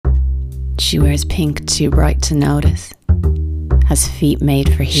She wears pink too bright to notice. Has feet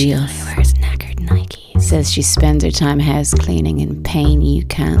made for heels. She wears knackered Nike. Says she spends her time house cleaning in pain you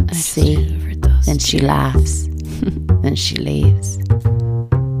can't see. Then she laughs. Then she leaves.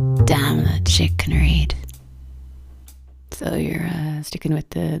 Damn, that chick can read. So you're sticking with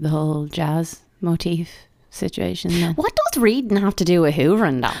the whole jazz motif situation then? What does reading have to do with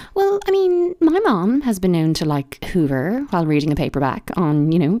hoovering though? Well, I mean, my mom has been known to like hoover while reading a paperback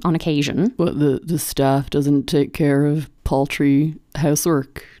on occasion. But the staff doesn't take care of paltry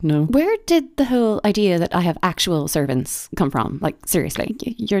housework, no? Where did the whole idea that I have actual servants come from? Like, seriously.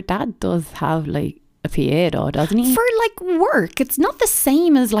 Your dad does have like a PA though, doesn't he? For like work. It's not the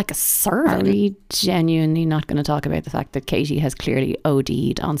same as like a servant. Are we genuinely not going to talk about the fact that Katie has clearly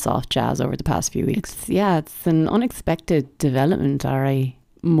OD'd on soft jazz over the past few weeks? It's an unexpected development, alright.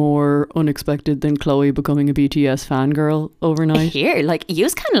 More unexpected than Chloe becoming a BTS fangirl overnight. Here, like,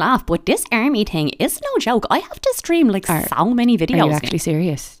 yous can laugh, but this army thing is no joke. I have to stream like so many videos. Are you actually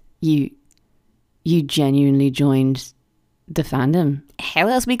serious? You genuinely joined the fandom? How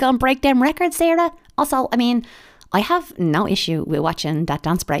else we gonna break them records, Sarah? Also, I mean, I have no issue with watching that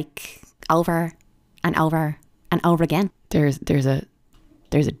dance break over and over and over again. There's a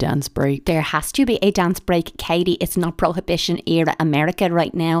dance break. There has to be a dance break, Katie. It's not Prohibition era America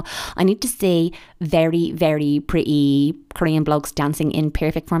right now. I need to see very, very pretty Korean blokes dancing in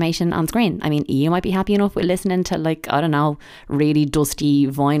perfect formation on screen. I mean, you might be happy enough with listening to like, I don't know, really dusty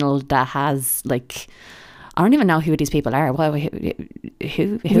vinyl that has like, I don't even know who these people are. Who is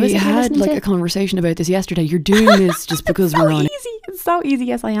it? We had like a conversation about this yesterday. You're doing this just because we're on. It's so easy.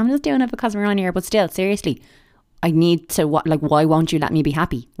 Yes, I am just doing it because we're on here. But still, seriously, I need to. Why won't you let me be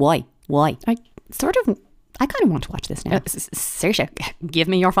happy? Why? I kind of want to watch this now. Saoirse, give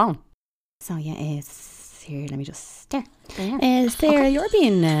me your phone. So yeah, here. Let me just stare. Sarah, you're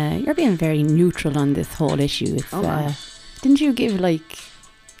being very neutral on this whole issue. Didn't you give like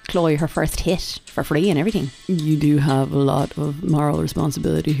Chloe her first hit for free and everything? You do have a lot of moral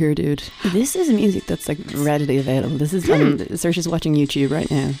responsibility here, dude. This is music that's like readily available. This is Saoirse's watching YouTube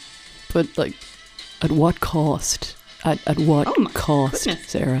right now. But like, at what cost? At what cost, goodness.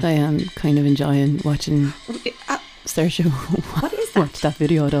 Sarah? I am kind of enjoying watching Saoirse. What is that? Watch that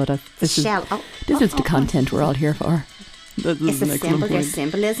video though. This is the content we're all here for. It's a symbol. There's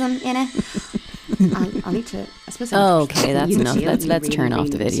symbolism in it. I'll need to. I suppose. Okay, that's enough. Let's turn off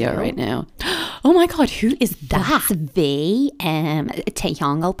the video right now. Oh my God, who is that? That's V.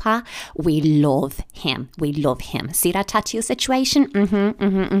 Taeyong Oppa. We love him. See that tattoo situation?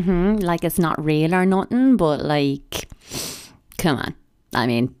 Like it's not real or nothing, but like, come on. I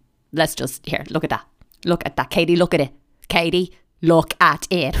mean, let's just look at that. Look at that, Katie. Look at it, Katie. Look at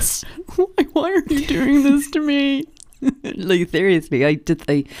it. Why are you doing this to me? Like seriously, I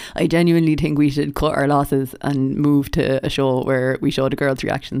genuinely think we should cut our losses and move to a show where we show the girls'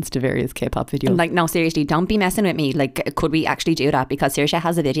 reactions to various K-pop videos. Like, no, seriously, don't be messing with me. Like, could we actually do that? Because Saoirse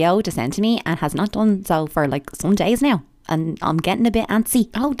has a video to send to me and has not done so for like some days now, and I'm getting a bit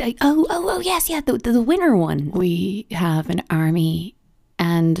antsy. Yes, the winner one. We have an army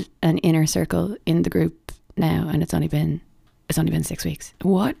and an inner circle in the group now, and it's only been 6 weeks.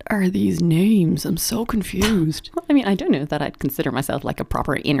 What are these names? I'm so confused. I mean, I don't know that I'd consider myself like a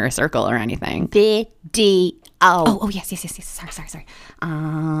proper inner circle or anything. BDO. Oh, yes. Sorry.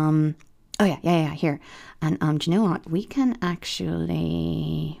 Yeah. Here. And do you know what? We can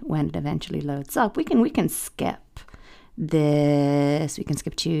actually, when it eventually loads up, we can skip this. We can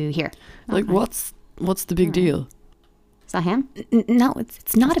skip to here. Like, what's the big deal? Is that him? No,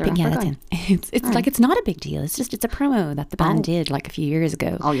 it's not a big deal. It's like, it's not a big deal. It's just, it's a promo that the band did like a few years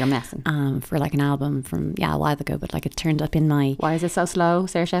ago. Oh, you're messing. For like an album from, a while ago, but like it turned up in my... Why is it so slow,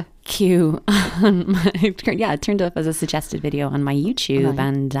 Saoirse? Queue. It turned up as a suggested video on my YouTube,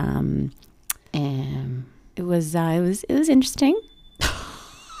 and it was interesting.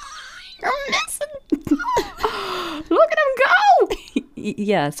 You're messing. Look at him go.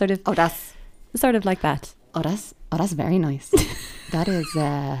 Yeah, sort of. Oh, that's sort of like that. Oh, that's very nice. That is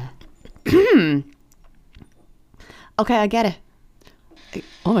okay, I get it.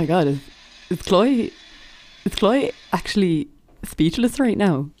 Oh my God, is Chloe actually speechless right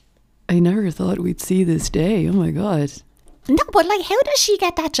now? I never thought we'd see this day. Oh my God. No, but like, how does she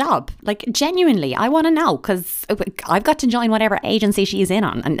get that job? Like, genuinely, I want to know, because I've got to join whatever agency she's in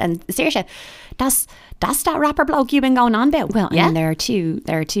on. And seriously, that's that rapper bloke you've been going on about. Well, yeah, I mean, there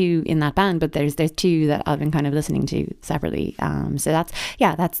are two in that band, but there's two that I've been kind of listening to separately. So that's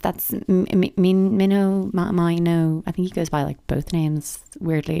Minho. I think he goes by like both names.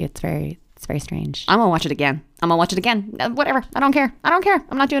 Weirdly, it's It's very strange. I'm gonna watch it again. Whatever. I don't care.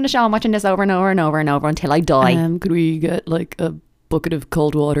 I'm not doing the show. I'm watching this over and over and over and over until I die. Could we get like a bucket of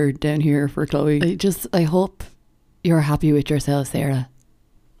cold water down here for Chloe? I hope you're happy with yourself, Sarah.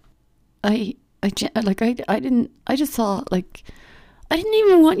 I just thought like I didn't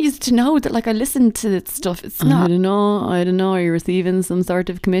even want you to know that like I listened to that stuff. It's not. I don't know. Are you receiving some sort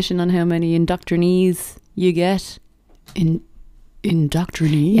of commission on how many indoctrinees you get?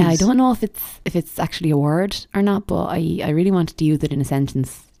 Indoctrinees? Yeah, I don't know if it's actually a word or not, but I really wanted to use it in a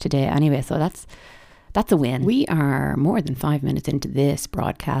sentence today anyway. So that's a win. We are more than 5 minutes into this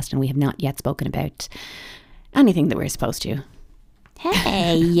broadcast, and we have not yet spoken about anything that we're supposed to.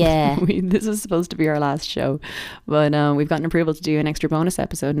 Hey, yeah. This was supposed to be our last show, but we've gotten approval to do an extra bonus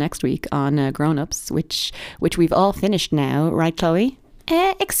episode next week on Grown Ups, which we've all finished now, right, Chloe?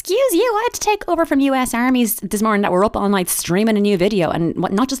 Excuse you, I had to take over from US Armies this morning that were up all night streaming a new video, and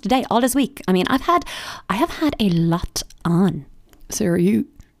not just today, all this week. I mean, I have had a lot on. Sarah, you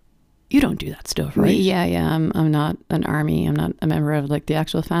don't do that stuff, right? Yeah. I'm not an army. I'm not a member of like the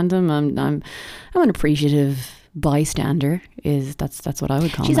actual fandom. I'm an appreciative bystander. That's what I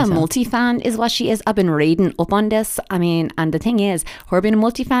would call myself. She's a multi-fan is what she is. I've been reading up on this. I mean, and the thing is, her being a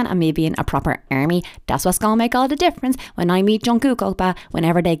multi-fan and me being a proper army, that's what's gonna make all the difference when I meet Jungkook Oppa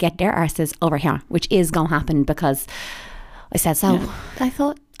whenever they get their arses over here, which is gonna happen because I said so. Yeah.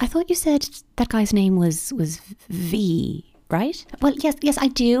 I thought you said that guy's name was V, right? Well, yes, I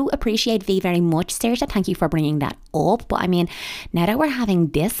do appreciate V very much, Saoirse. Thank you for bringing that up. But I mean, now that we're having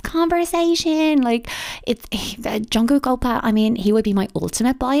this conversation, like it's Jungkook Oppa, I mean, he would be my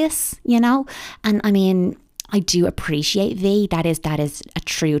ultimate bias, you know? And I mean, I do appreciate V. That is a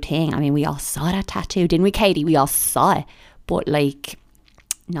true thing. I mean, we all saw that tattoo, didn't we, Katie? We all saw it. But like,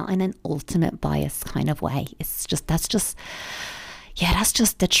 not in an ultimate bias kind of way. That's just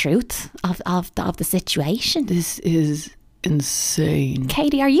the truth of the situation. This is insane.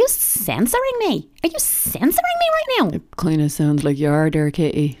 Katie, are you censoring me? Are you censoring me right now? It kind of sounds like you are there,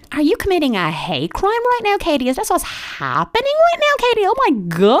 Katie. Are you committing a hate crime right now, Katie? Is that what's happening right now, Katie? Oh my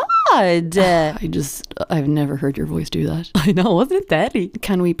God. I've never heard your voice do that. I know, wasn't it deadly?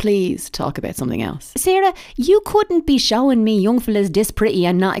 Can we please talk about something else? Sarah, you couldn't be showing me young fellas this pretty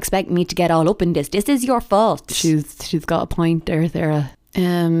and not expect me to get all up in this. This is your fault. She's got a point there, Sarah.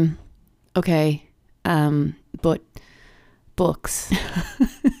 Okay. But books.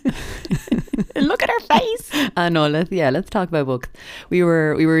 Look at her face. No, let's talk about books. We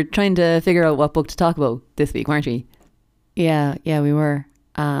were trying to figure out what book to talk about this week, weren't we? Yeah, we were.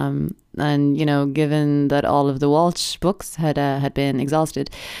 And you know, given that all of the Walsh books had been exhausted,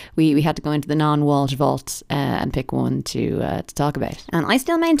 we had to go into the non-Walsh vault and pick one to talk about. And I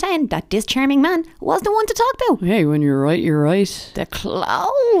still maintain that this charming man was the one to talk to. Hey, when you're right, you're right. The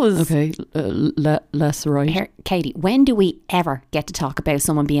clothes. Okay, less right. Here, Katie, when do we ever get to talk about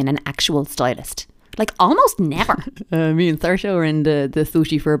someone being an actual stylist? Like almost never. Me and Saoirse were in the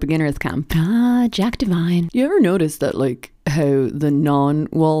sushi for beginners camp. Jack Devine. You ever notice that like how the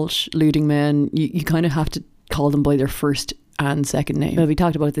non-Walsh leading men, you kind of have to call them by their first and second name? Well, we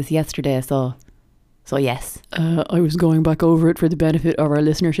talked about this yesterday, so yes. I was going back over it for the benefit of our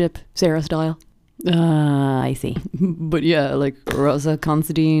listenership, Sarah style. I see. But yeah, like Rosa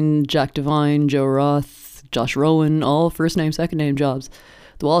Considine, Jack Devine, Joe Roth, Josh Rowan, all first name, second name jobs.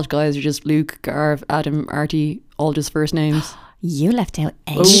 The Walsh guys are just Luke, Garv, Adam, Artie, all just first names. You left out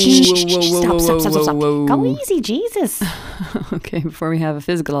Stop. Go easy, Jesus. Okay, before we have a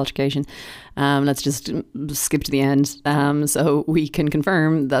physical altercation, let's just skip to the end. So we can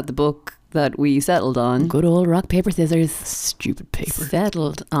confirm that the book that we settled on, good old rock, paper, scissors, stupid paper,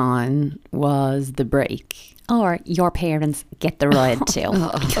 settled on was The Break. Or Your Parents Get the Ride Too.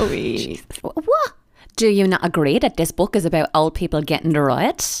 What? Do you not agree that this book is about old people getting the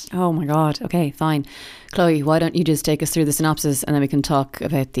ride? Oh my God. Okay, fine. Chloe, why don't you just take us through the synopsis and then we can talk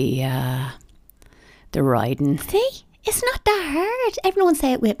about the riding. See? It's not that hard. Everyone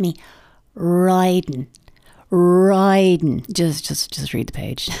say it with me. Riding. Just read the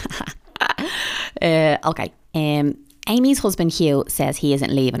page. Okay. Amy's husband Hugh says he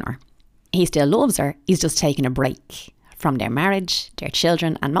isn't leaving her. He still loves her. He's just taking a break from their marriage, their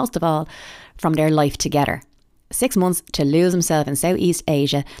children, and most of all, from their life together. 6 months to lose himself in Southeast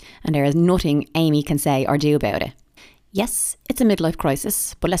Asia, and there is nothing Amy can say or do about it. Yes, it's a midlife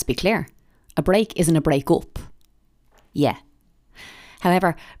crisis, but let's be clear. A break isn't a break up. Yeah.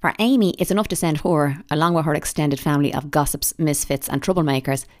 However, for Amy, it's enough to send her, along with her extended family of gossips, misfits and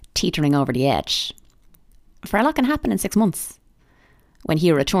troublemakers, teetering over the edge. For a lot can happen in 6 months. When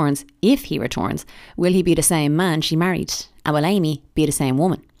he returns, if he returns, will he be the same man she married? And will Amy be the same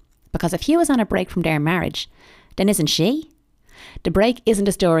woman? Because if Hugh is on a break from their marriage, then isn't she? The Break isn't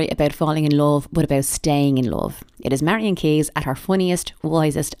a story about falling in love, but about staying in love. It is Marion Keyes at her funniest,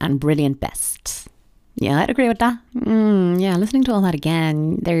 wisest and brilliant best. Yeah, I'd agree with that. Yeah, listening to all that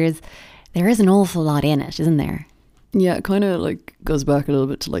again, there is an awful lot in it, isn't there? Yeah, it kind of like goes back a little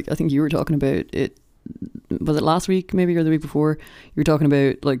bit to like, I think you were talking about it, was it last week maybe or the week before? You were talking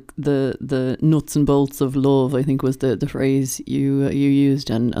about like the nuts and bolts of love, I think was the phrase you used,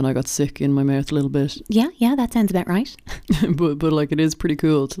 and I got sick in my mouth a little bit. Yeah, that sounds about right. but like it is pretty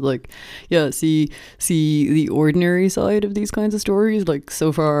cool to like, yeah, see the ordinary side of these kinds of stories. Like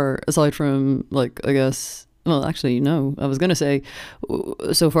so far, aside from like, I guess, well actually no, I was going to say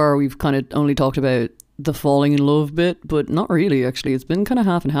so far we've kind of only talked about the falling in love bit, but not really actually. It's been kind of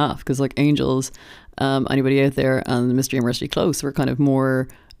half and half, because like Angels, Anybody Out There and Mystery and Mercilessly Close were kind of more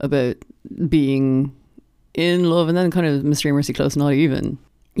about being in love, and then kind of Mystery and Mercilessly Close not even.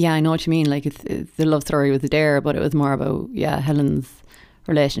 Yeah, I know what you mean. Like it's the love story was there, but it was more about Helen's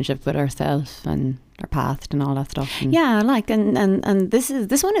relationship with herself and her past and all that stuff. And yeah, like and this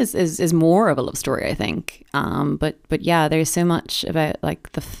one is more of a love story, I think. But yeah, there's so much about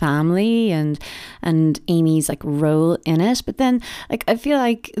like the family and Amy's like role in it. But then like I feel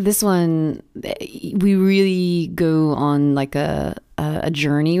like this one we really go on like a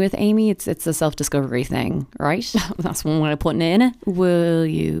journey with Amy. It's a self-discovery thing, right? That's one way of putting it in it. Will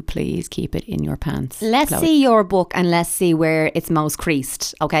you please keep it in your pants? Let's Chloe? see your book and let's see where it's most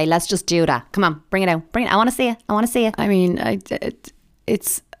creased. Okay, let's just do that. Come on, bring it out. Bring it. I want to see it. I mean,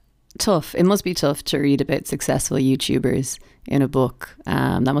 it's tough. It must be tough to read about successful YouTubers in a book.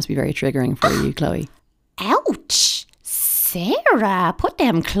 That must be very triggering for you, Chloe. Ouch. Sarah, put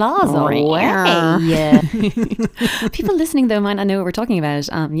them claws away. Yeah. People listening though might not know what we're talking about.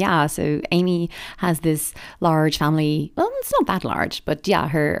 So Amy has this large family. Well, it's not that large, but yeah,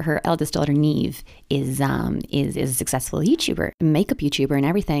 her eldest daughter Neve is a successful YouTuber, makeup YouTuber, and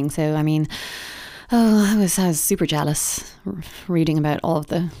everything. So I mean, I was super jealous reading about all of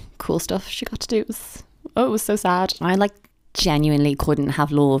the cool stuff she got to do. It was so sad. I like genuinely couldn't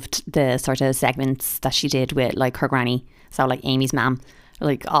have loved the sort of segments that she did with like her granny. So like Amy's mum,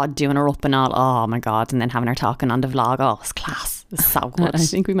 like doing her up and all. Oh my God. And then having her talking on the vlog. Oh, it's class. It's so good. I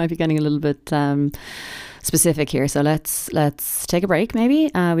think we might be getting a little bit specific here. So let's take a break maybe.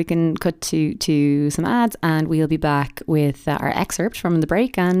 We can cut to some ads and we'll be back with our excerpt from the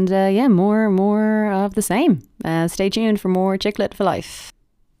break and more of the same. Stay tuned for more Chicklet for Life.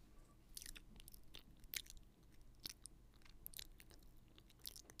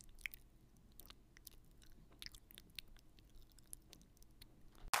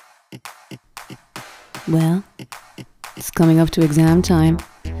 Well, it's coming up to exam time.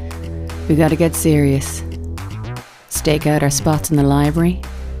 We gotta get serious. Stake out our spots in the library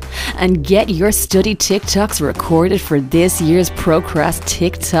and get your study TikToks recorded for this year's Procrast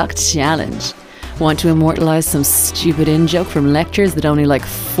TikTok Challenge. Want to immortalize some stupid in-joke from lectures that only like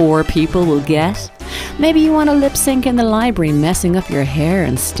 4 people will get? Maybe you want to lip sync in the library, messing up your hair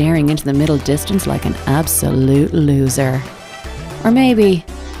and staring into the middle distance like an absolute loser. Or maybe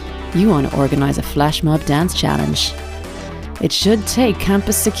you want to organize a flash mob dance challenge. It should take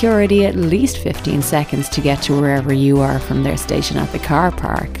campus security at least 15 seconds to get to wherever you are from their station at the car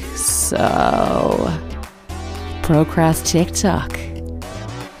park. So, Procrast TikTok.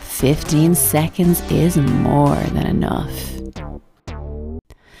 15 seconds is more than enough.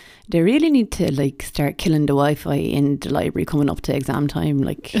 They really need to like start killing the Wi-Fi in the library coming up to exam time.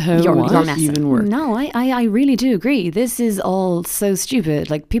 Like, how you're messing. Even work? No, I really do agree. This is all so stupid.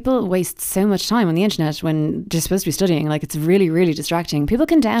 Like, people waste so much time on the internet when they're supposed to be studying. Like, it's really, really distracting. People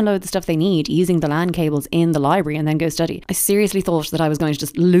can download the stuff they need using the LAN cables in the library and then go study. I seriously thought that I was going to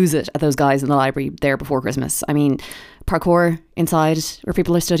just lose it at those guys in the library there before Christmas. I mean, parkour inside where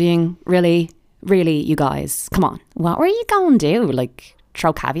people are studying. Really, you guys, come on. What were you going to do? Like,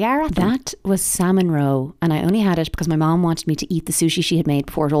 throw caviar at them? That was salmon roe, and I only had it because my mom wanted me to eat the sushi she had made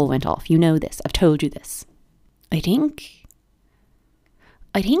before it all went off. You know this. I've told you this. I think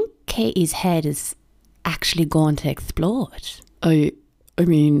Katie's head is actually going to explode. I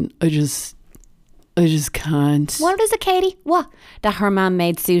mean, I just can't. What is it, Katie? What? That her mum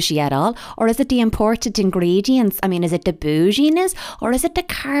made sushi at all? Or is it the imported ingredients? I mean, is it the bouginess? Or is it the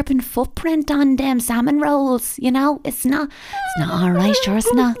carbon footprint on them salmon rolls? You know, it's not all right, sure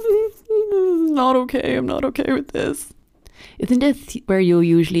it's not. Not okay. I'm not okay with this. Isn't this where you'll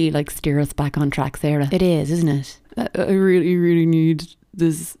usually like steer us back on track, Sarah? It is, isn't it? I really need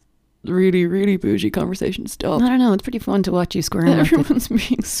this really bougie conversation to stop. I don't know, it's pretty fun to watch you squirm. Everyone's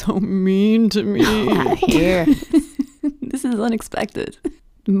being so mean to me. Here. This is unexpected.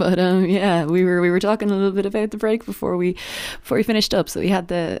 But yeah, we were talking a little bit about the break before we finished up. So we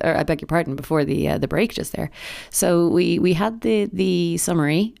had I beg your pardon, before the break just there. So we had the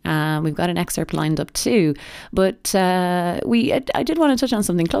summary. We've got an excerpt lined up too. But I did want to touch on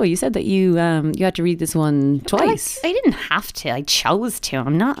something. Chloe, you said that you had to read this one twice. I didn't have to. I chose to.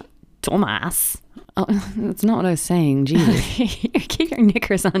 I'm not dumbass. Oh, that's not what I was saying. Jesus, keep your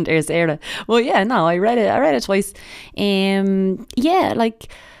knickers on there, Sarah. Well, yeah, no, I read it twice. Yeah, like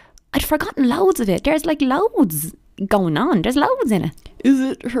I'd forgotten loads of it. There's like loads going on. There's loads in it. Is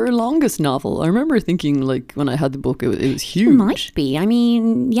it her longest novel? I remember thinking, like, when I had the book, it was huge. It might be. I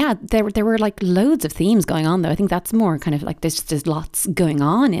mean, yeah, there were like loads of themes going on, though. I think that's more kind of like there's lots going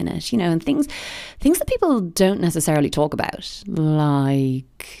on in it, you know, and things that people don't necessarily talk about,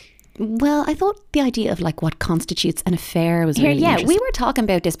 like. Well, I thought the idea of like what constitutes an affair was really interesting. We were talking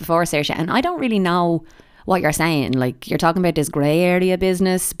about this before, Saoirse, and I don't really know what you're saying. Like, you're talking about this grey area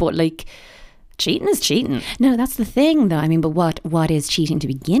business, but like, cheating is cheating. No, that's the thing, though. I mean, but what is cheating to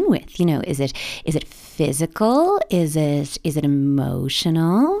begin with? You know, is it physical? Is it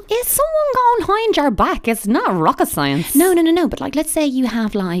emotional? Is someone going behind your back? It's not rocket science. No. But like, let's say you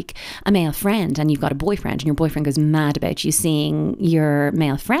have like a male friend and you've got a boyfriend, and your boyfriend goes mad about you seeing your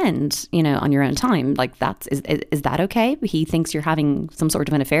male friend, you know, on your own time. Like, is that okay? He thinks you're having some sort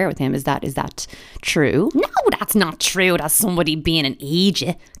of an affair with him. Is that true? No, that's not true. That's somebody being an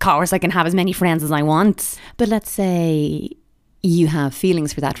idiot. Of course, I can have as many friends as I want. But let's say you have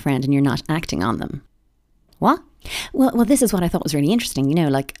feelings for that friend and you're not acting on them. What? Well, this is what I thought was really interesting. You know,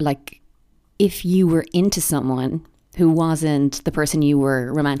 like if you were into someone who wasn't the person you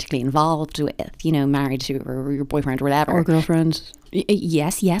were romantically involved with, you know, married to, or your boyfriend or whatever. Or girlfriend.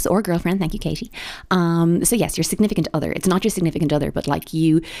 Yes, or girlfriend. Thank you, Katie. So yes, your significant other. It's not your significant other, but like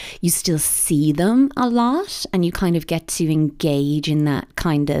you still see them a lot, and you kind of get to engage in that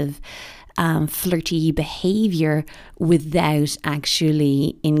kind of flirty behavior without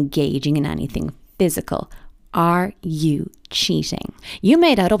actually engaging in anything physical. Are you cheating? You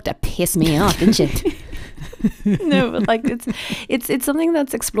made that up to piss me off, didn't you? No, but like it's something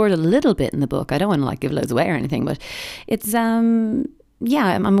that's explored a little bit in the book. I don't want to like give loads away or anything, but it's yeah,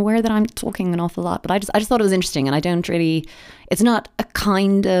 I'm aware that I'm talking an awful lot, but I just thought it was interesting, and I don't really. It's not a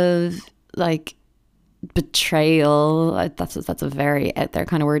kind of like betrayal. That's a very out there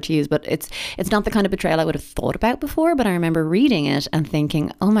kind of word to use, but it's not the kind of betrayal I would have thought about before. But I remember reading it and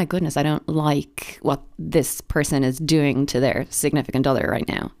thinking, oh my goodness, I don't like what this person is doing to their significant other right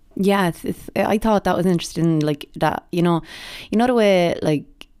now. Yeah, I thought that was interesting. Like that, you know the way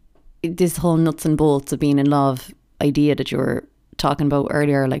like this whole nuts and bolts of being in love idea that you were talking about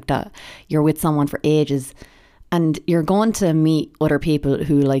earlier, like that you're with someone for ages. And you're going to meet other people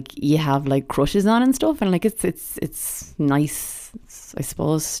who like you have like crushes on and stuff, and like it's nice, I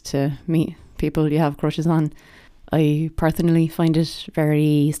suppose, to meet people you have crushes on. I personally find it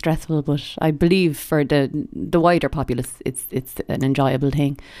very stressful, but I believe for the wider populace, it's an enjoyable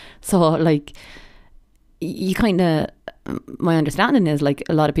thing. So like, you kind of, my understanding is like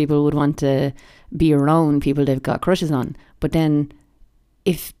a lot of people would want to be around people they've got crushes on, but then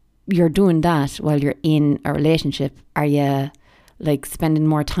if you're doing that while you're in a relationship, are you like spending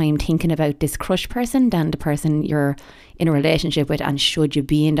more time thinking about this crush person than the person you're in a relationship with? And should you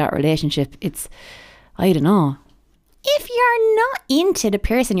be in that relationship? It's, I don't know. If you're not into the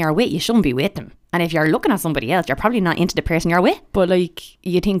person you're with, you shouldn't be with them. And if you're looking at somebody else, you're probably not into the person you're with. But like,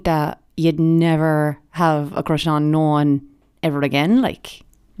 you think that you'd never have a crush on no one ever again? Like,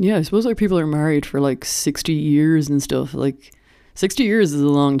 yeah, I suppose like people are married for like 60 years and stuff. Like 60 years is a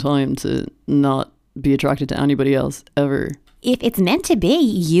long time to not be attracted to anybody else ever. If it's meant to be,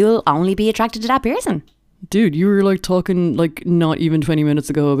 you'll only be attracted to that person. Dude, you were like talking like not even 20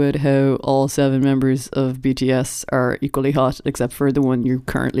 minutes ago about how all 7 members of BTS are equally hot except for the one you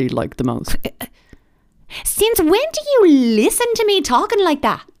currently like the most. Since when do you listen to me talking like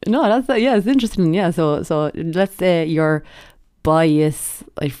that? No, yeah, it's interesting. Yeah, so let's say your bias,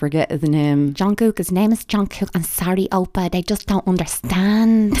 I forget his name. Jungkook, his name is Jungkook. I'm sorry, Oppa, they just don't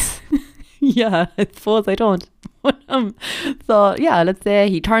understand. Yeah, I suppose I don't. So yeah, let's say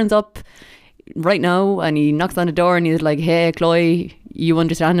he turns up right now and he knocks on the door and he's like, hey Chloe, you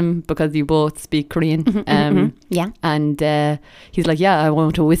understand him because you both speak Korean. Yeah. And he's like, yeah, I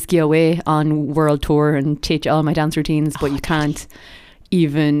want to whisk you away on world tour and teach you all my dance routines, but you can't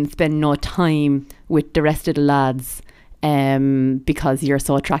even spend no time with the rest of the lads because you're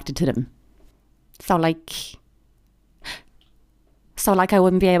so attracted to them. So like I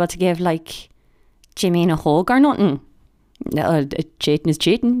wouldn't be able to give like Jimmy a hug or nothing. Cheating is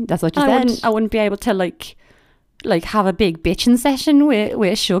cheating. That's what you said. I wouldn't be able to like Like have a big bitching session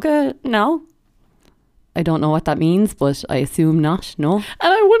with Sugar? No? I don't know what that means, but I assume not, no. And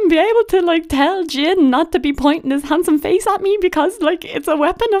I wouldn't be able to like tell Jin not to be pointing his handsome face at me because like it's a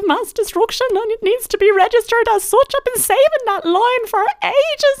weapon of mass destruction and it needs to be registered as such. I've been saving that line for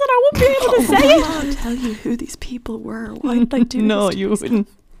ages and I won't be able to say it. I'll tell you who these people were. Why'd they do No, this? you wouldn't.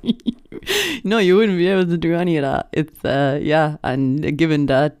 No, you wouldn't be able to do any of that. It's, yeah, and given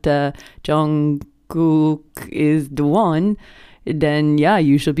that Jungkook is the one, then yeah,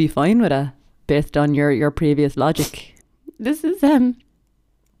 you should be fine with it. Based on your previous logic. This is I'm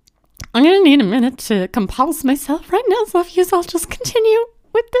gonna need a minute to compose myself right now, so if you all just continue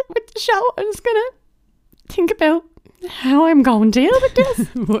with the show, I'm just gonna think about how I'm going to deal with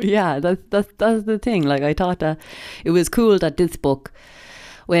this. Well, yeah, that's the thing. Like I thought that it was cool that this book,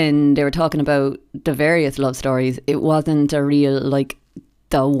 when they were talking about the various love stories, it wasn't a real like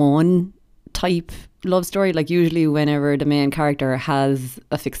the one type love story. Like usually whenever the main character has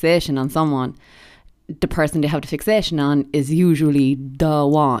a fixation on someone, the person they have the fixation on is usually the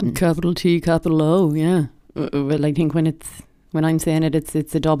one. Capital T, capital O, yeah. Well, I think when I'm saying it,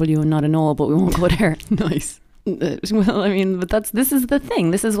 it's a W and not an O, but we won't go there. Nice. Well, I mean, but this is the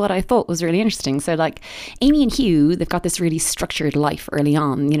thing. This is what I thought was really interesting. So like Amy and Hugh, they've got this really structured life early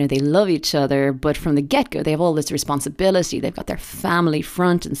on. You know, they love each other, but from the get-go, they have all this responsibility. They've got their family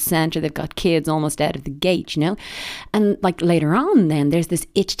front and center. They've got kids almost out of the gate, you know? And like later on then, there's this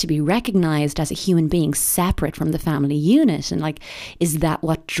itch to be recognized as a human being separate from the family unit. And like, is that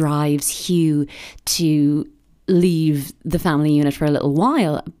what drives Hugh to leave the family unit for a little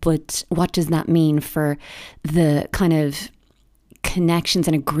while? But what does that mean for the kind of connections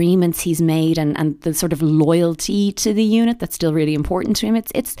and agreements he's made and the sort of loyalty to the unit that's still really important to him?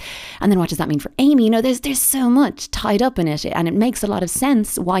 It's and then what does that mean for Amy? You know, there's so much tied up in it, and it makes a lot of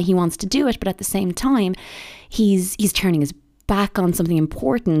sense why he wants to do it, but at the same time he's turning his back on something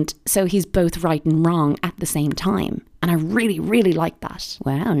important, so he's both right and wrong at the same time. And I really, really like that.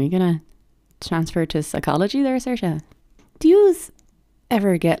 Wow, you're gonna transfer to psychology there, Saoirse? Do you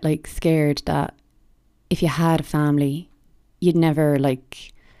ever get like scared that if you had a family, you'd never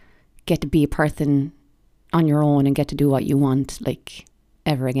like get to be a person on your own and get to do what you want like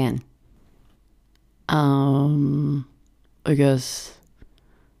ever again? I guess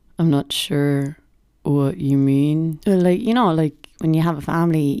I'm not sure what you mean. Like, you know, like when you have a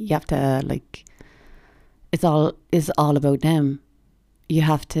family, you have to like, it's all about them. You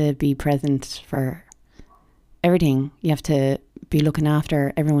have to be present for everything. You have to be looking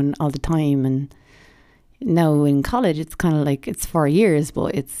after everyone all the time. And now in college, it's kind of like it's 4 years,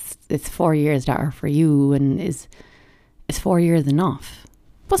 but it's 4 years that are for you. And is 4 years enough?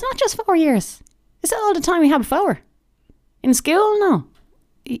 But it's not just 4 years. It's all the time we have before. In school, no.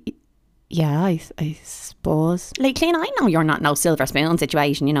 Yeah, I suppose. Like, Clean, I know you're not no silver spoon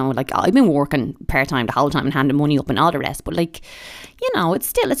situation, you know, like I've been working part-time the whole time and handing money up and all the rest, but like, you know,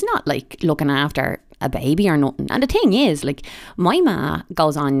 it's not like looking after a baby or nothing. And the thing is, like, my ma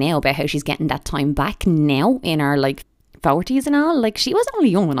goes on now about how she's getting that time back now in her like 40s and all. Like, she was only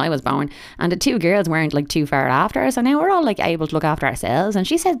young when I was born, and the two girls weren't like too far after her, so now we're all like able to look after ourselves. And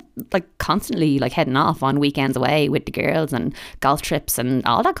she said like constantly like heading off on weekends away with the girls and golf trips and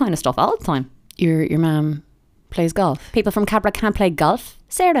all that kind of stuff all the time. Your mum plays golf? People from Cabra can't play golf,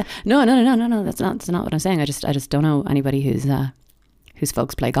 Sarah? No, that's not what I'm saying. I just don't know anybody whose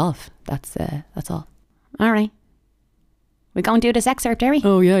folks play golf. That's all. All right, we go and do this excerpt, are we?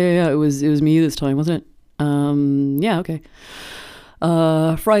 Oh yeah. It was me this time, wasn't it? Yeah, okay.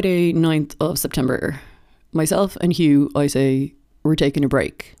 Friday, 9th of September. Myself and Hugh, I say, we're taking a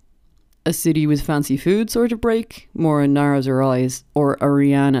break. A city with fancy food sort of break, more narrows her eyes, or a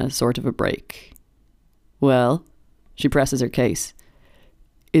Rihanna sort of a break. Well, she presses her case.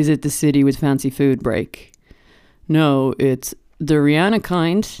 Is it the city with fancy food break? No, it's the Rihanna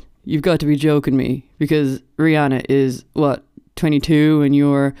kind. You've got to be joking me, because Rihanna is, what, 22 and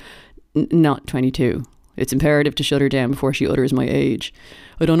you're not 22. It's imperative to shut her down before she utters my age.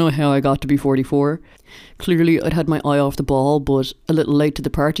 I don't know how I got to be 44. Clearly I'd had my eye off the ball, but a little late to the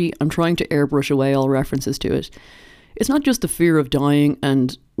party, I'm trying to airbrush away all references to it. It's not just the fear of dying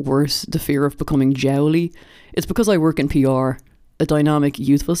and, worse, the fear of becoming jowly. It's because I work in PR, a dynamic,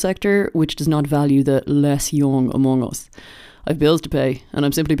 youthful sector which does not value the less young among us. I've bills to pay, and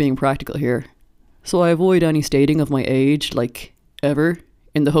I'm simply being practical here. So I avoid any stating of my age, like, ever,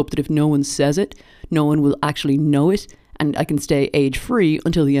 in the hope that if no one says it, no one will actually know it, and I can stay age-free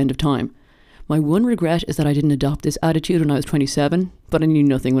until the end of time. My one regret is that I didn't adopt this attitude when I was 27, but I knew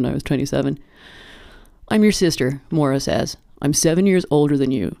nothing when I was 27. I'm your sister, Maura says. I'm 7 years older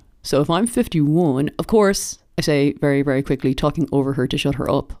than you. So if I'm 51, of course, I say very, very quickly, talking over her to shut her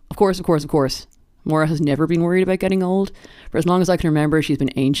up. Of course. Maura has never been worried about getting old. For as long as I can remember, she's been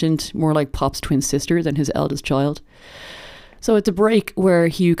ancient, more like Pop's twin sister than his eldest child. So it's a break where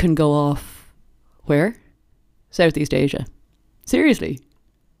Hugh can go off. Where? Southeast Asia. Seriously.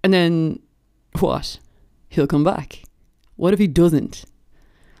 And then, what? He'll come back. What if he doesn't?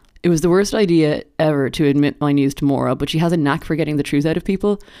 It was the worst idea ever to admit my news to Maura, but she has a knack for getting the truth out of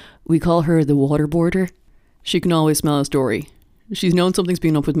people. We call her the waterboarder. She can always smell a story. She's known something's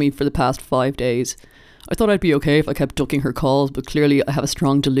been up with me for the past 5 days. I thought I'd be okay if I kept ducking her calls, but clearly I have a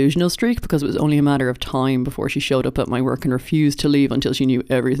strong delusional streak because it was only a matter of time before she showed up at my work and refused to leave until she knew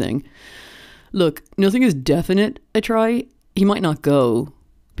everything. Look, nothing is definite, I try. He might not go,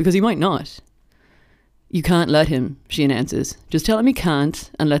 because he might not. You can't let him, she announces. Just tell him he can't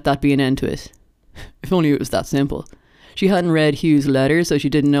and let that be an end to it. If only it was that simple. She hadn't read Hugh's letter, so she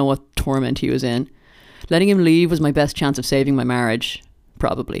didn't know what torment he was in. Letting him leave was my best chance of saving my marriage.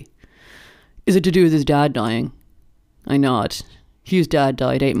 Probably. Is it to do with his dad dying? I nod. Hugh's dad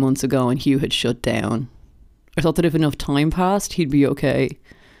died 8 months ago and Hugh had shut down. I thought that if enough time passed, he'd be okay.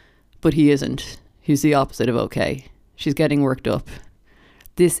 But he isn't. He's the opposite of okay. She's getting worked up.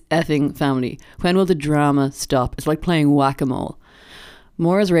 This effing family. When will the drama stop? It's like playing whack-a-mole.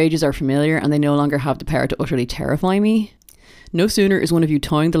 Maura's rages are familiar and they no longer have the power to utterly terrify me. No sooner is one of you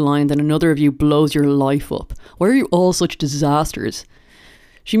towing the line than another of you blows your life up. Why are you all such disasters?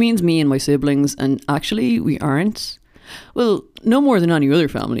 She means me and my siblings, and actually we aren't. Well, no more than any other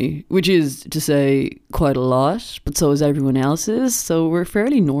family, which is to say quite a lot, but so is everyone else's, so we're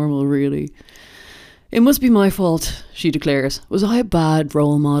fairly normal really. It must be my fault, she declares. Was I a bad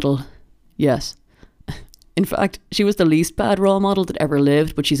role model? Yes. In fact, she was the least bad role model that ever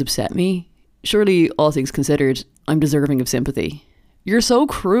lived, but she's upset me. Surely, all things considered, I'm deserving of sympathy. You're so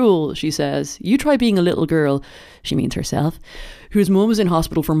cruel, she says. You try being a little girl, she means herself, whose mum was in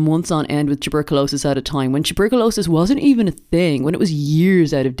hospital for months on end with tuberculosis at a time, when tuberculosis wasn't even a thing, when it was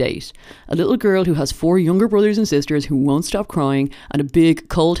years out of date. A little girl who has 4 younger brothers and sisters who won't stop crying, and a big,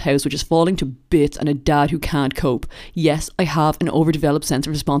 cold house which is falling to bits, and a dad who can't cope. Yes, I have an overdeveloped sense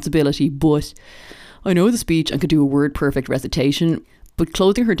of responsibility, but I know the speech and could do a word-perfect recitation, but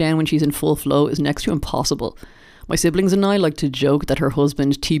clothing her down when she's in full flow is next to impossible. My siblings and I like to joke that her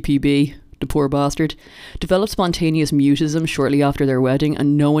husband, TPB, the poor bastard, developed spontaneous mutism shortly after their wedding,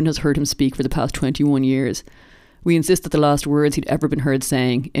 and no one has heard him speak for the past 21 years. We insist that the last words he'd ever been heard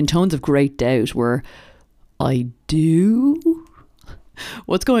saying, in tones of great doubt, were, "I do?"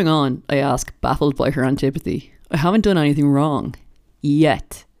 What's going on? I ask, baffled by her antipathy. I haven't done anything wrong.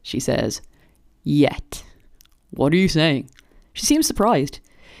 Yet, she says. Yet. What are you saying? She seems surprised.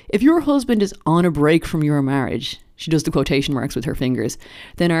 If your husband is on a break from your marriage, she does the quotation marks with her fingers,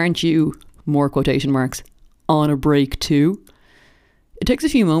 then aren't you, more quotation marks, on a break too? It takes a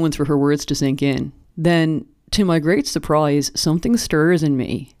few moments for her words to sink in. Then, to my great surprise, something stirs in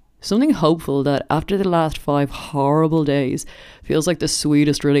me. Something hopeful that, after the last 5 horrible days, feels like the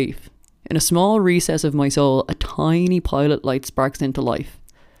sweetest relief. In a small recess of my soul, a tiny pilot light sparks into life.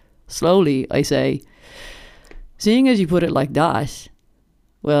 Slowly, I say, seeing as you put it like that,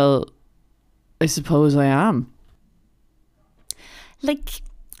 well, I suppose I am. Like,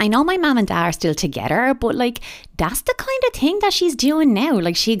 I know my mum and dad are still together, but like, that's the kind of thing that she's doing now.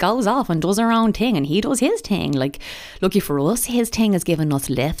 Like, she goes off and does her own thing and he does his thing. Like, lucky for us, his thing is giving us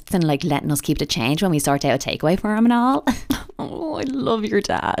lifts and like letting us keep the change when we sort out a takeaway for him and all. Oh, I love your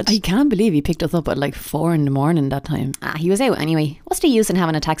dad. I can't believe he picked us up at like 4 a.m. that time. He was out anyway. What's the use in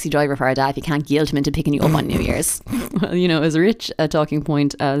having a taxi driver for our dad if you can't guilt him into picking you up on New Year's? Well, you know, as rich a talking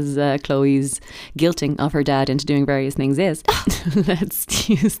point as Chloe's guilting of her dad into doing various things is, let's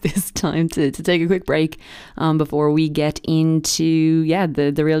use this time to take a quick break before we get into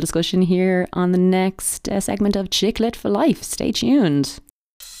the real discussion here on the next segment of Chick Lit for Life. Stay tuned.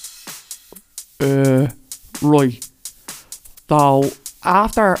 Right. So,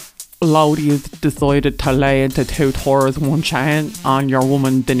 after Lodi's decided to lay into 2 tours 1 chain on your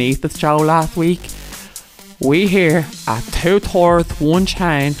woman Denise's show last week, we here at 2 tours 1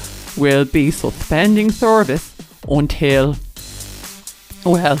 chain will be suspending service until,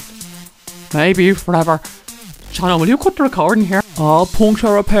 well, maybe forever. Shannon, will you cut the recording here? All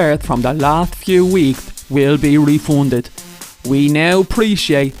puncture repairs from the last few weeks will be refunded. We now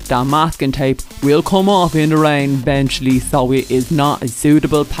appreciate that masking tape will come off in the rain eventually, so it is not a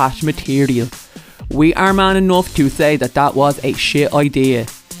suitable patch material. We are man enough to say that was a shit idea.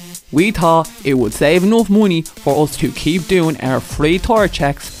 We thought it would save enough money for us to keep doing our free tour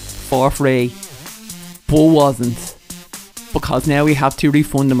checks for free, but wasn't, because now we have to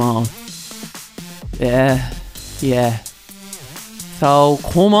refund them all. Yeah. So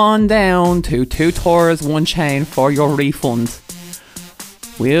come on down to 2 tours, 1 chain for your refund.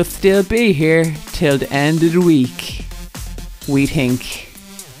 We'll still be here till the end of the week. We think.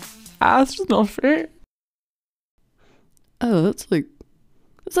 That's just not fair. Oh, that's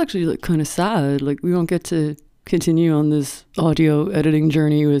actually like kind of sad. Like we won't get to continue on this audio editing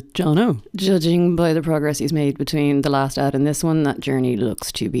journey with John O. Judging by the progress he's made between the last ad and this one, that journey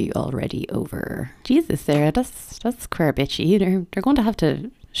looks to be already over. Jesus, Sarah, that's queer bitchy. They're going to have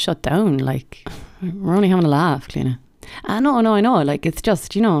to shut down. Like, We're only having a laugh, Cleena. I know. Like, it's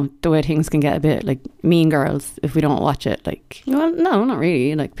just, you know, the way things can get a bit like Mean Girls if we don't watch it. Like, Well, no, not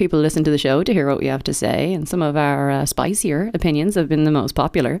really. Like people listen to the show to hear what we have to say, and some of our spicier opinions have been the most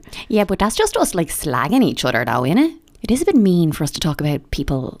popular. yeah, but that's just us like slagging each other, though, innit? It is a bit mean for us to talk about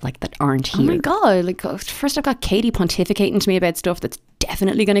people like that aren't Oh here. my god! Like first, I've got Katie pontificating to me about stuff that's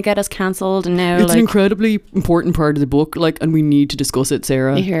definitely going to get us cancelled, and now It's an incredibly important part of the book, like, and we need to discuss it,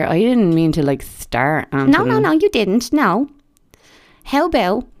 Sarah. here, I didn't mean to like start. No, you didn't. No. How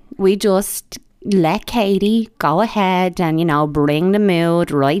about we just let Katie go ahead and, you know, bring the mood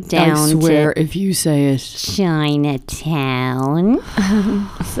right down I swear, to if you say it. Chinatown.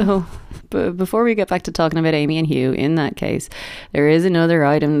 So, but before we get back to talking about Amy and Hugh, in that case, there is another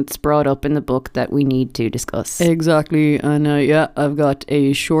item that's brought up in the book that we need to discuss. Exactly, and yeah, I've got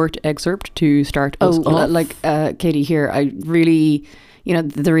a short excerpt to start us off. Katie, here, I really, you know,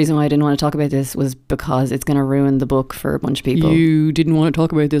 the reason why I didn't want to talk about this was because it's going to ruin the book for a bunch of people. You didn't want to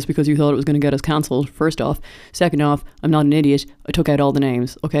talk about this because you thought it was going to get us cancelled, first off. Second off, I'm not an idiot. I took out all the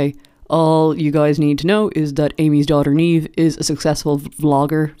names, okay? All you guys need to know is that Amy's daughter Neve is a successful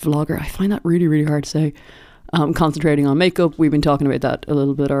vlogger. I find that really, really hard to say. Concentrating on makeup. We've been talking about that a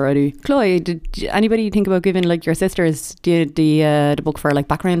little bit already. Chloe, did anybody think about giving like your sisters the book for like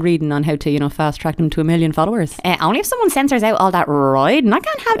background reading on how to, you know, fast track them to 1 million followers? Only if someone censors out all that riding. I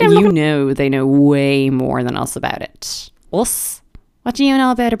can't have them You looking... know they know way more than us about it. Us? What do you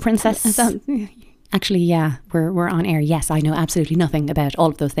know about a princess? Actually, yeah, we're on air. Yes, I know absolutely nothing about all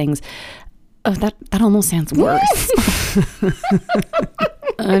of those things. Oh, that almost sounds worse.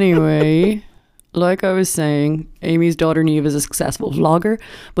 Anyway, like I was saying, Amy's daughter Neve is a successful vlogger,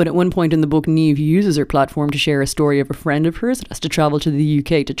 but at one point in the book, Neve uses her platform to share a story of a friend of hers that has to travel to the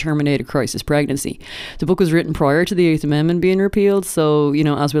UK to terminate a crisis pregnancy. The book was written prior to the 8th Amendment being repealed, so, you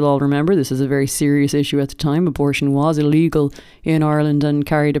know, as we'll all remember, this is a very serious issue at the time. Abortion was illegal in Ireland and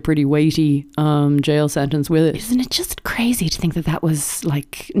carried a pretty weighty jail sentence with it. Isn't it just crazy to think that was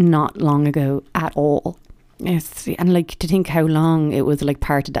like not long ago at all? Yes, and like to think how long it was like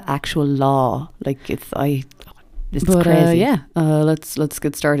part of the actual law. Like it's crazy. Let's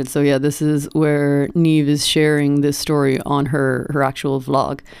get started. So yeah, this is where Neve is sharing this story on her actual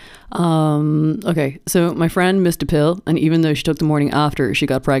vlog. Okay, so my friend missed a pill, and even though she took the morning after, she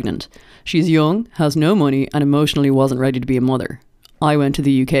got pregnant. She's young, has no money, and emotionally wasn't ready to be a mother. I went to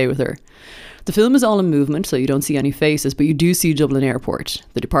the UK with her. The film is all in movement, so you don't see any faces, but you do see Dublin Airport,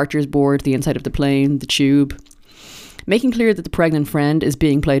 the departures board, the inside of the plane, the tube. Making clear that the pregnant friend is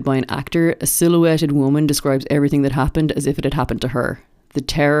being played by an actor, a silhouetted woman describes everything that happened as if it had happened to her. The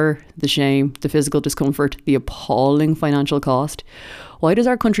terror, the shame, the physical discomfort, the appalling financial cost. Why does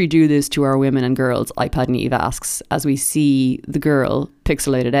our country do this to our women and girls? iPad Neve asks, as we see the girl,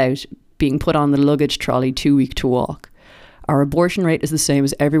 pixelated out, being put on the luggage trolley too weak to walk. Our abortion rate is the same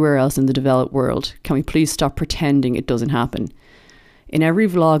as everywhere else in the developed world. Can we please stop pretending it doesn't happen? In every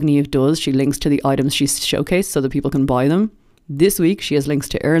vlog Neve does, she links to the items she's showcased so that people can buy them. This week, she has links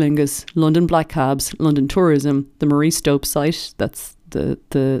to Aer Lingus, London Black Cabs, London Tourism, the Marie Stopes site, that's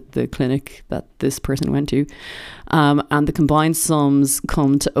the clinic that this person went to, and the combined sums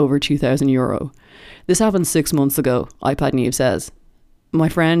come to over €2,000. This happened 6 months ago, iPad Neve says. My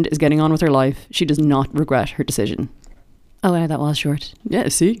friend is getting on with her life. She does not regret her decision. Oh, yeah, that was short. Yeah,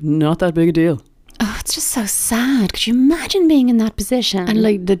 see, not that big a deal. Oh, it's just so sad. Could you imagine being in that position? And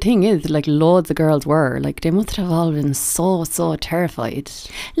like the thing is, like loads of girls were, like they must have all been so terrified.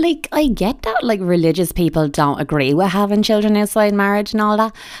 Like, I get that, like, religious people don't agree with having children outside marriage and all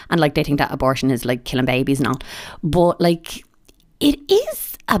that. And, like, they think that abortion is, like, killing babies and all. But, like, it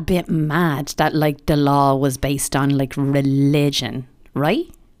is a bit mad that, like, the law was based on, like, religion, right?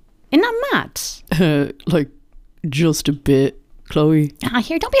 Isn't that mad? Like, just a bit. Chloe.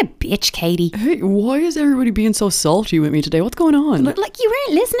 Here, don't be a bitch, Katie. Hey, why is everybody being so salty with me today? What's going on? Like, you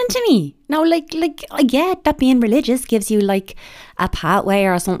weren't listening to me. No, like I get that being religious gives you like a pathway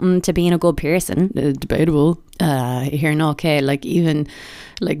or something to being a good person. Debatable. Here, no, okay, like even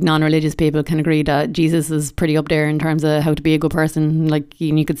like non-religious people can agree that Jesus is pretty up there in terms of how to be a good person. Like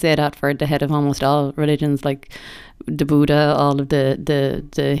you could say that for the head of almost all religions, like the Buddha, all of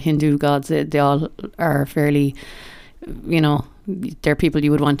the Hindu gods, they all are fairly, you know, they're people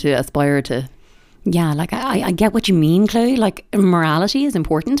you would want to aspire to. Yeah, like I get what you mean, Chloe. Like morality is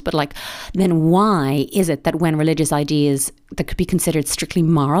important, but like then why is it that when religious ideas that could be considered strictly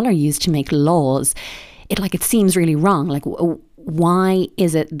moral are used to make laws, it seems really wrong. Like why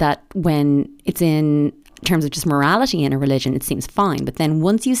is it that when it's in terms of just morality in a religion, it seems fine, but then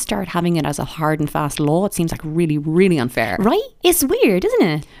once you start having it as a hard and fast law, it seems like really, really unfair, right? It's weird, isn't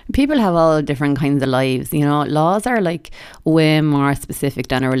it? People have all different kinds of lives, you know. Laws are like way more specific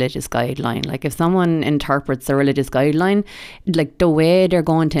than a religious guideline. Like if someone interprets a religious guideline, like the way they're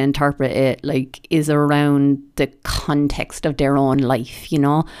going to interpret it like is around the context of their own life, you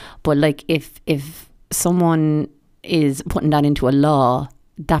know. But like if someone is putting that into a law,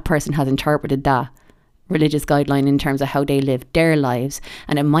 that person has interpreted that religious guideline in terms of how they live their lives,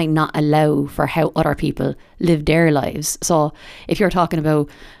 and it might not allow for how other people live their lives. So if you're talking about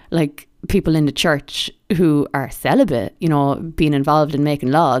like people in the church who are celibate, you know, being involved in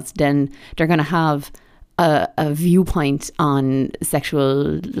making laws, then they're going to have a viewpoint on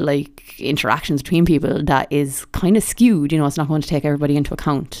sexual like interactions between people that is kind of skewed. You know, it's not going to take everybody into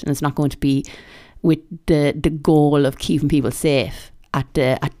account, and it's not going to be with the goal of keeping people safe at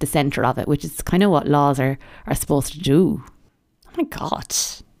the centre of it, which is kind of what laws are supposed to do. Oh my God,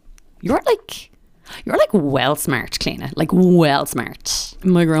 you're like well smart, Cleena, like well smart.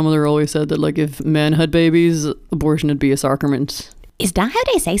 My grandmother always said that like if men had babies, abortion would be a sacrament. Is that how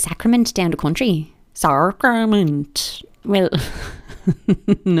they say sacrament down the country? Sacrament. Well,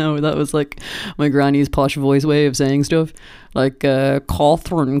 no, that was like my granny's posh voice way of saying stuff. Like,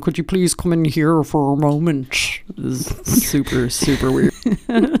 Catherine, could you please come in here for a moment? It's super, super weird.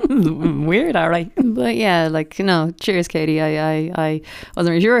 Weird, all right. But yeah, like, you know, cheers, Katie. I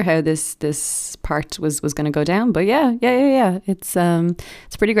wasn't really sure how this part was going to go down, but yeah. It's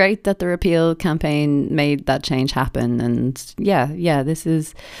pretty great that the repeal campaign made that change happen, and yeah, this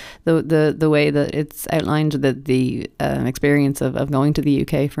is the way that it's outlined, the experience of going to the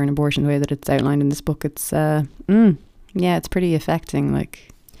UK for an abortion, the way that it's outlined in this book. It's yeah, it's pretty affecting. Like,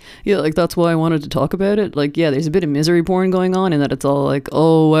 yeah, like that's why I wanted to talk about it. Like, yeah, there's a bit of misery porn going on in that it's all like,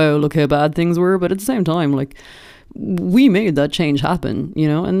 oh wow, look how bad things were, but at the same time, like, we made that change happen, you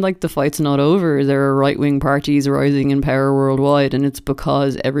know, and like the fight's not over. There are right-wing parties rising in power worldwide, and it's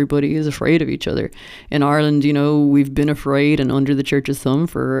because everybody is afraid of each other. In Ireland, you know, we've been afraid and under the church's thumb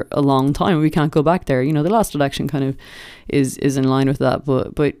for a long time. We can't go back there. You know, the last election kind of is in line with that,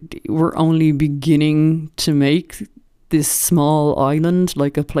 but we're only beginning to make this small island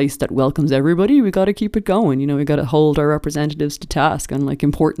like a place that welcomes everybody. We got to keep it going, you know. We got to hold our representatives to task on like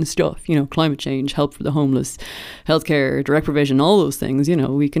important stuff, you know, climate change, help for the homeless, healthcare, direct provision, all those things. You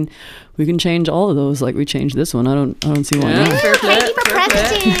know, we can change all of those like we changed this one. I don't see why not. Thank you for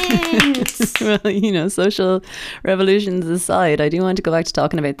president. Well, you know, social revolutions aside, I do want to go back to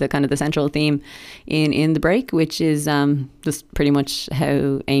talking about the kind of the central theme in the break, which is just pretty much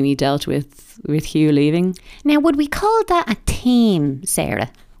how Amy dealt with Hugh leaving. Now, would we call that a theme, Sarah?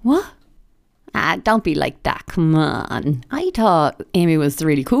 What? Don't be like that, come on. I thought Amy was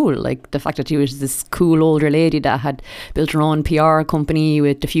really cool, like the fact that she was this cool older lady that had built her own PR company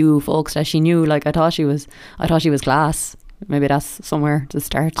with the few folks that she knew. Like I thought she was class. Maybe that's somewhere to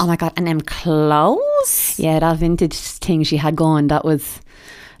start. Oh my God, and them clothes? Yeah, that vintage thing she had going, that was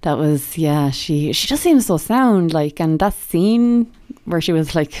yeah, she just seems so sound, like, and that scene where she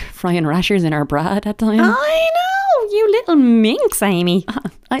was like frying rashers in her bra at that time. I know, you little minx, Amy.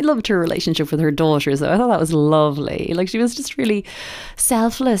 I loved her relationship with her daughters though. I thought that was lovely. Like she was just really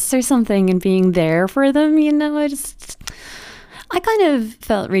selfless or something and being there for them, you know. I kind of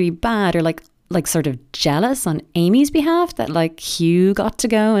felt really bad or like sort of jealous on Amy's behalf that like Hugh got to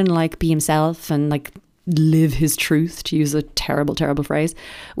go and like be himself and like live his truth, to use a terrible phrase,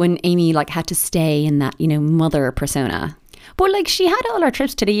 when Amy like had to stay in that, you know, mother persona. But like she had all her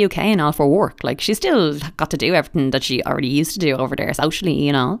trips to the UK and all for work. Like she still got to do everything that she already used to do over there socially,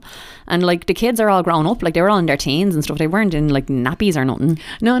 you know. And like the kids are all grown up, like they were all in their teens and stuff. They weren't in like nappies or nothing.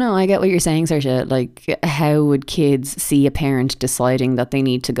 No, I get what you're saying, Saoirse. Like how would kids see a parent deciding that they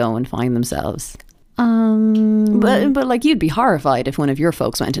need to go and find themselves? But like you'd be horrified if one of your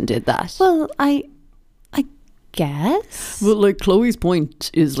folks went and did that. Well, guess. But like Chloe's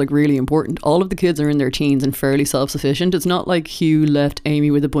point is like really important. All of the kids are in their teens and fairly self-sufficient. It's not like Hugh left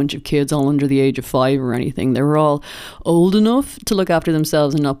Amy with a bunch of kids all under the age of 5 or anything. They were all old enough to look after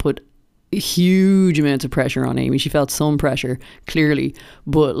themselves and not put huge amounts of pressure on Amy. She felt some pressure, clearly,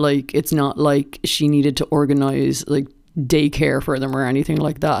 but like it's not like she needed to organise like daycare for them or anything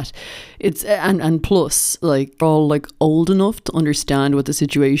like that. It's and plus like they're all like old enough to understand what the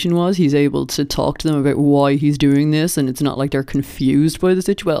situation was. He's able to talk to them about why he's doing this, and it's not like they're confused by the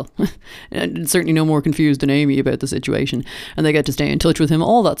situation. Well, and certainly no more confused than Amy about the situation, and they get to stay in touch with him,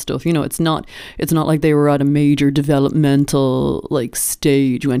 all that stuff. You know, it's not like they were at a major developmental like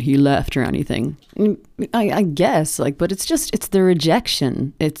stage when he left or anything. I guess, like, but it's the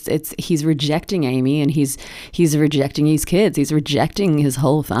rejection. He's rejecting Amy, and he's rejecting his kids. He's rejecting his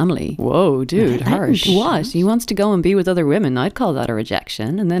whole family. Whoa, dude, harsh. What? He wants to go and be with other women. I'd call that a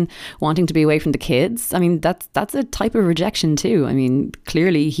rejection. And then wanting to be away from the kids. I mean, that's a type of rejection too. I mean,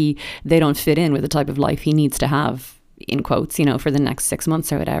 clearly they don't fit in with the type of life he needs to have, in quotes, you know, for the next 6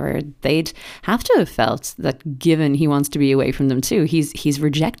 months or whatever. They'd have to have felt that given he wants to be away from them too, he's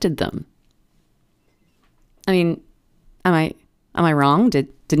rejected them. I mean, am I wrong? Did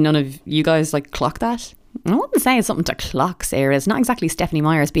none of you guys like clock that? I wouldn't say it's something to clock, Sarah. It's not exactly Stephanie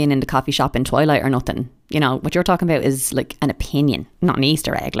Myers being in the coffee shop in Twilight or nothing. You know, what you're talking about is like an opinion, not an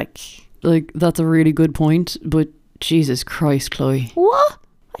Easter egg. Like that's a really good point, but Jesus Christ, Chloe. What?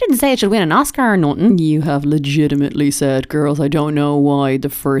 I didn't say it should win an Oscar or nothing. You have legitimately said, girls, I don't know why the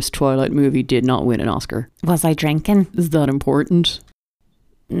first Twilight movie did not win an Oscar. Was I drinking? Is that important?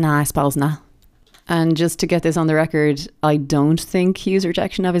 Nah, I suppose not. And just to get this on the record, I don't think Hugh's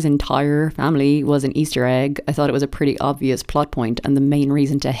rejection of his entire family was an Easter egg. I thought it was a pretty obvious plot point and the main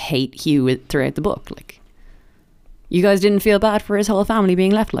reason to hate Hugh throughout the book. Like, you guys didn't feel bad for his whole family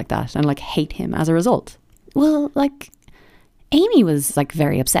being left like that and like hate him as a result. Well, like, Amy was like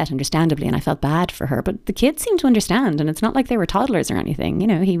very upset, understandably, and I felt bad for her, but the kids seemed to understand, and it's not like they were toddlers or anything. You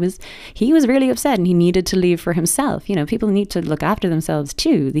know, he was really upset and he needed to leave for himself. You know, people need to look after themselves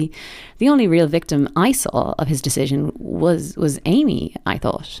too. The only real victim I saw of his decision was Amy, I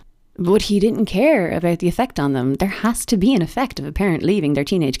thought. But he didn't care about the effect on them. There has to be an effect of a parent leaving their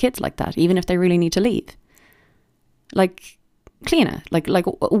teenage kids like that, even if they really need to leave. Like, Cleena, like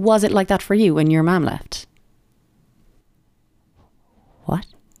was it like that for you when your mum left? What?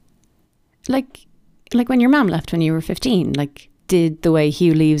 Like when your mum left when you were 15, like, did the way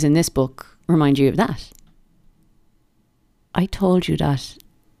Hugh leaves in this book remind you of that? I told you that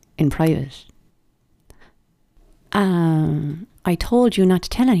in private. I told you not to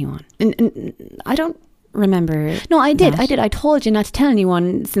tell anyone. And I don't remember. No, I did. I told you not to tell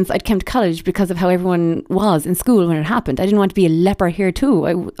anyone since I'd come to college because of how everyone was in school when it happened. I didn't want to be a leper here too.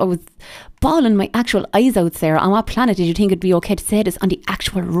 I was bawling my actual eyes out, Sarah. On what planet did you think it'd be okay to say this on the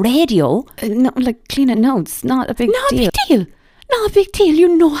actual radio? No, like, Cleena, no, it's not a big deal. Not a big deal. Not a big deal.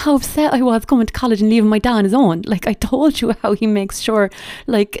 You know how upset I was coming to college and leaving my dad on his own. Like, I told you how he makes sure,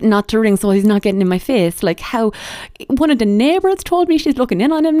 like, not to ring so he's not getting in my face. Like, how one of the neighbours told me she's looking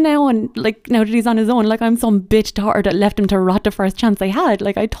in on him now, and like, now that he's on his own, like, I'm some bitch to her that left him to rot the first chance I had.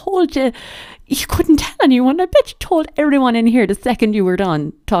 Like, I told you, you couldn't tell anyone. I bet you told everyone in here the second you were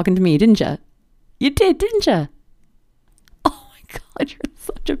done talking to me, didn't you? You did, didn't you? God, you're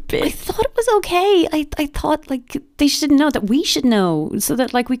such a bitch. I thought it was okay. I thought, like, they should know, that we should know, so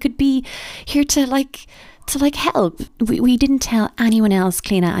that, like, we could be here to help. We didn't tell anyone else,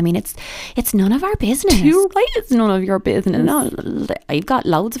 Cleena. I mean, it's none of our business. You're right, it's none of your business. No, I've got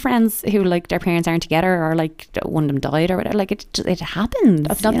loads of friends who, like, their parents aren't together, or like one of them died or whatever. Like, it happens.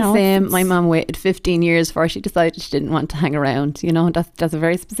 That's not the same. My mum waited 15 years before she decided she didn't want to hang around. You know, that's a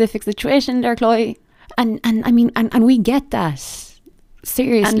very specific situation there, Chloe. And I mean, and we get that.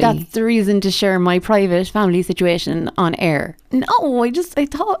 Seriously. And that's the reason to share my private family situation on air. No, I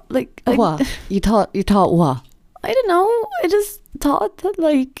thought, like... What? You thought what? I don't know. I just thought that,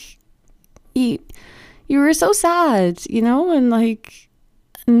 like, you were so sad, you know? And, like,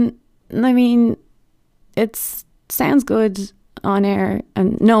 and I mean, it sounds good on air.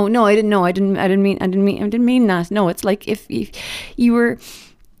 And no, I didn't know. I didn't mean that. No, it's like if you were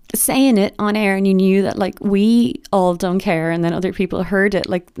saying it on air and you knew that, like, we all don't care, and then other people heard it,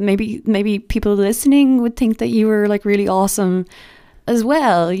 like, maybe people listening would think that you were, like, really awesome as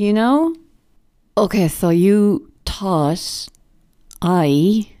well, you know? Okay, so you thought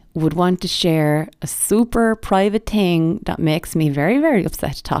I would want to share a super private thing that makes me very, very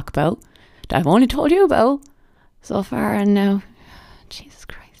upset to talk about, that I've only told you about so far, and now, Jesus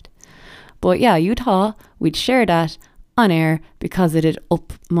Christ. But yeah, you thought we'd share that on air because it'd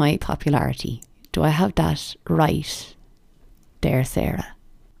up my popularity. Do I have that right there, Sarah?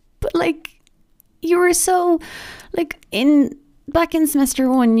 But like, you were so, like, back in semester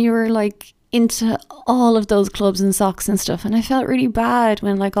 1, you were like into all of those clubs and socks and stuff, and I felt really bad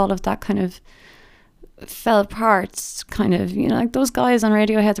when like all of that kind of fell apart, kind of, you know, like those guys on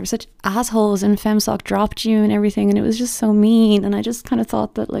Radiohead were such assholes, and FemSock dropped you and everything, and it was just so mean. And I just kind of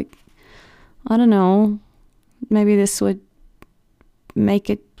thought that, like, I don't know, maybe this would make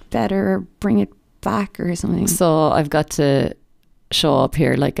it better or bring it back or something. So I've got to show up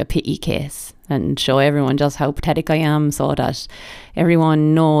here like a pity case and show everyone just how pathetic I am, so that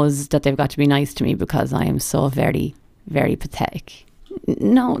everyone knows that they've got to be nice to me, because I am so very, very pathetic.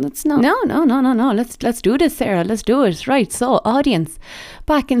 No, that's not. No. Let's do this, Sarah. Let's do it. Right. So, audience,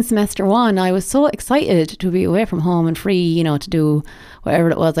 back in semester 1, I was so excited to be away from home and free, you know, to do whatever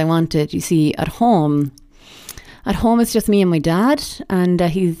it was I wanted. You see, at home it's just me and my dad, and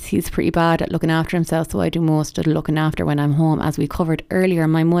he's pretty bad at looking after himself, so I do most of the looking after when I'm home. As we covered earlier,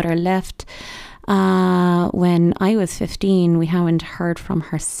 my mother left when I was 15. We haven't heard from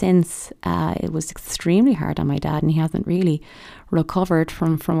her since. It was extremely hard on my dad, and he hasn't really recovered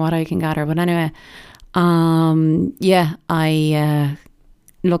from what I can gather. But anyway, I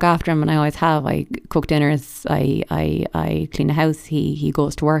look after him, and I always have. I cook dinners, I clean the house, he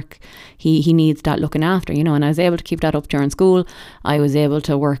goes to work. He needs that looking after, you know, and I was able to keep that up during school. I was able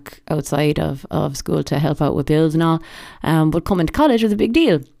to work outside of school to help out with bills and all. But coming to college was a big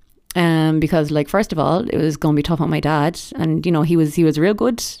deal. Because, like, first of all, it was going to be tough on my dad, and, you know, he was real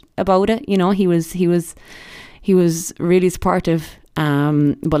good about it. You know, he was really supportive.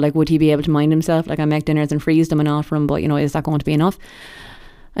 But, like, would he be able to mind himself? Like, I make dinners and freeze them and all for him, but, you know, is that going to be enough?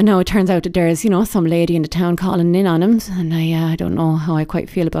 And now it turns out that there's, you know, some lady in the town calling in on him, and I don't know how I quite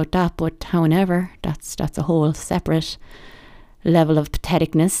feel about that. But however, that's a whole separate level of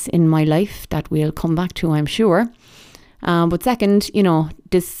patheticness in my life that we'll come back to, I'm sure. But second, you know,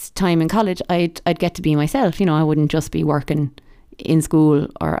 this time in college, I'd get to be myself. You know, I wouldn't just be working in school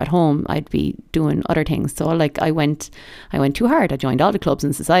or at home. I'd be doing other things. So, like, I went too hard. I joined all the clubs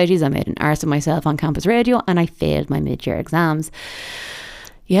and societies. I made an arse of myself on campus radio, and I failed my mid-year exams.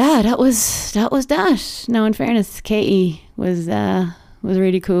 Yeah, that was that. Now, in fairness, Katie was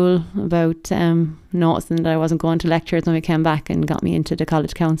really cool about noticing that I wasn't going to lectures when we came back, and got me into the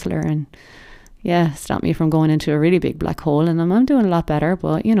college counsellor, and yeah, stopped me from going into a really big black hole. And I'm doing a lot better,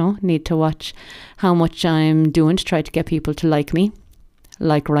 but, you know, need to watch how much I'm doing to try to get people to like me,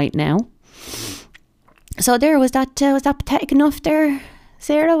 like right now. So there, was that pathetic enough there,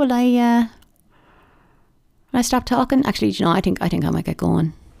 Sarah? Will I stop talking? Actually, you know, I think I might get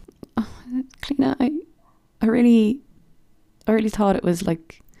going. Oh, Cliona, I really thought it was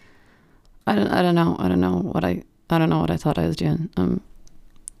like, I don't know what I thought I was doing.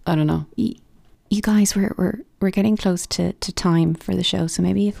 I don't know. You guys, we're getting close to time for the show, so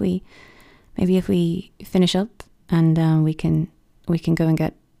maybe if we finish up and we can go and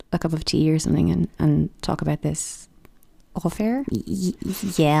get a cup of tea or something and talk about this off air.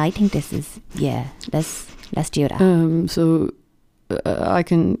 Yeah, I think this is, yeah, let's do that. So I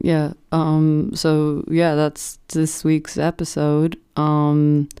can, yeah. So yeah, that's this week's episode.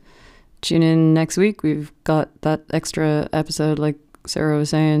 Tune in next week. We've got that extra episode, like Sarah was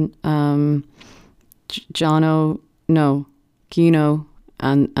saying. Kino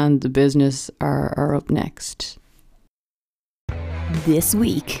and the business are up next. This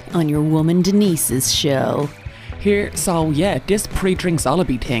week on your woman Denise's show. Here, so yeah, this pre-drinks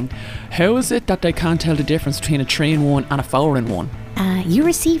alibi thing. How is it that they can't tell the difference between a 3-in-1 and a 4-in-1? You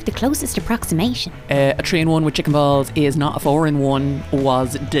received the closest approximation. A 3-in-1 with chicken balls is not a 4-in-1.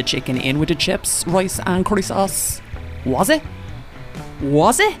 Was the chicken in with the chips, rice and curry sauce? Was it?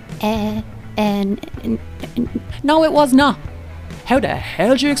 No, it was not. How the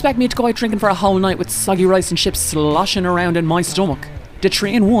hell do you expect me to go out drinking for a whole night with soggy rice and chips sloshing around in my stomach? The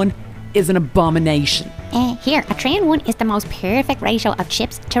 3-in-1 is an abomination. Here, a 3-in-1 is the most perfect ratio of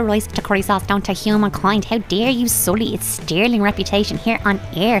chips to rice to curry sauce down to humankind. How dare you sully its sterling reputation here on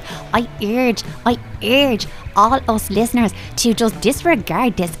air? I urge all us listeners to just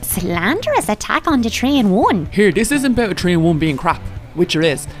disregard this slanderous attack on the 3-in-1. Here, this isn't about a 3-in-1 being crap, which it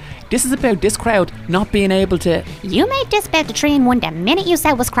is. This is about this crowd not being able to... You made this about the 3-in-1 the minute you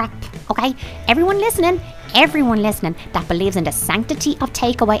said was crap, okay? Everyone listening that believes in the sanctity of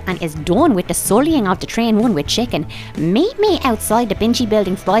takeaway and is done with the sullying of the 3-in-1 with chicken, meet me outside the Binchy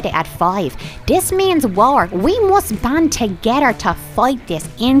building Friday at 5. This means war. We must band together to fight this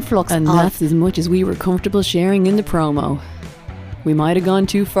influx and of... And that's as much as we were comfortable sharing in the promo. We might have gone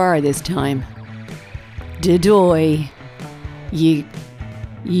too far this time. Dedoy.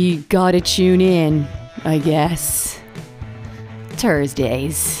 You gotta tune in, I guess.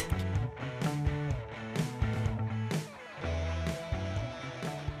 Thursdays.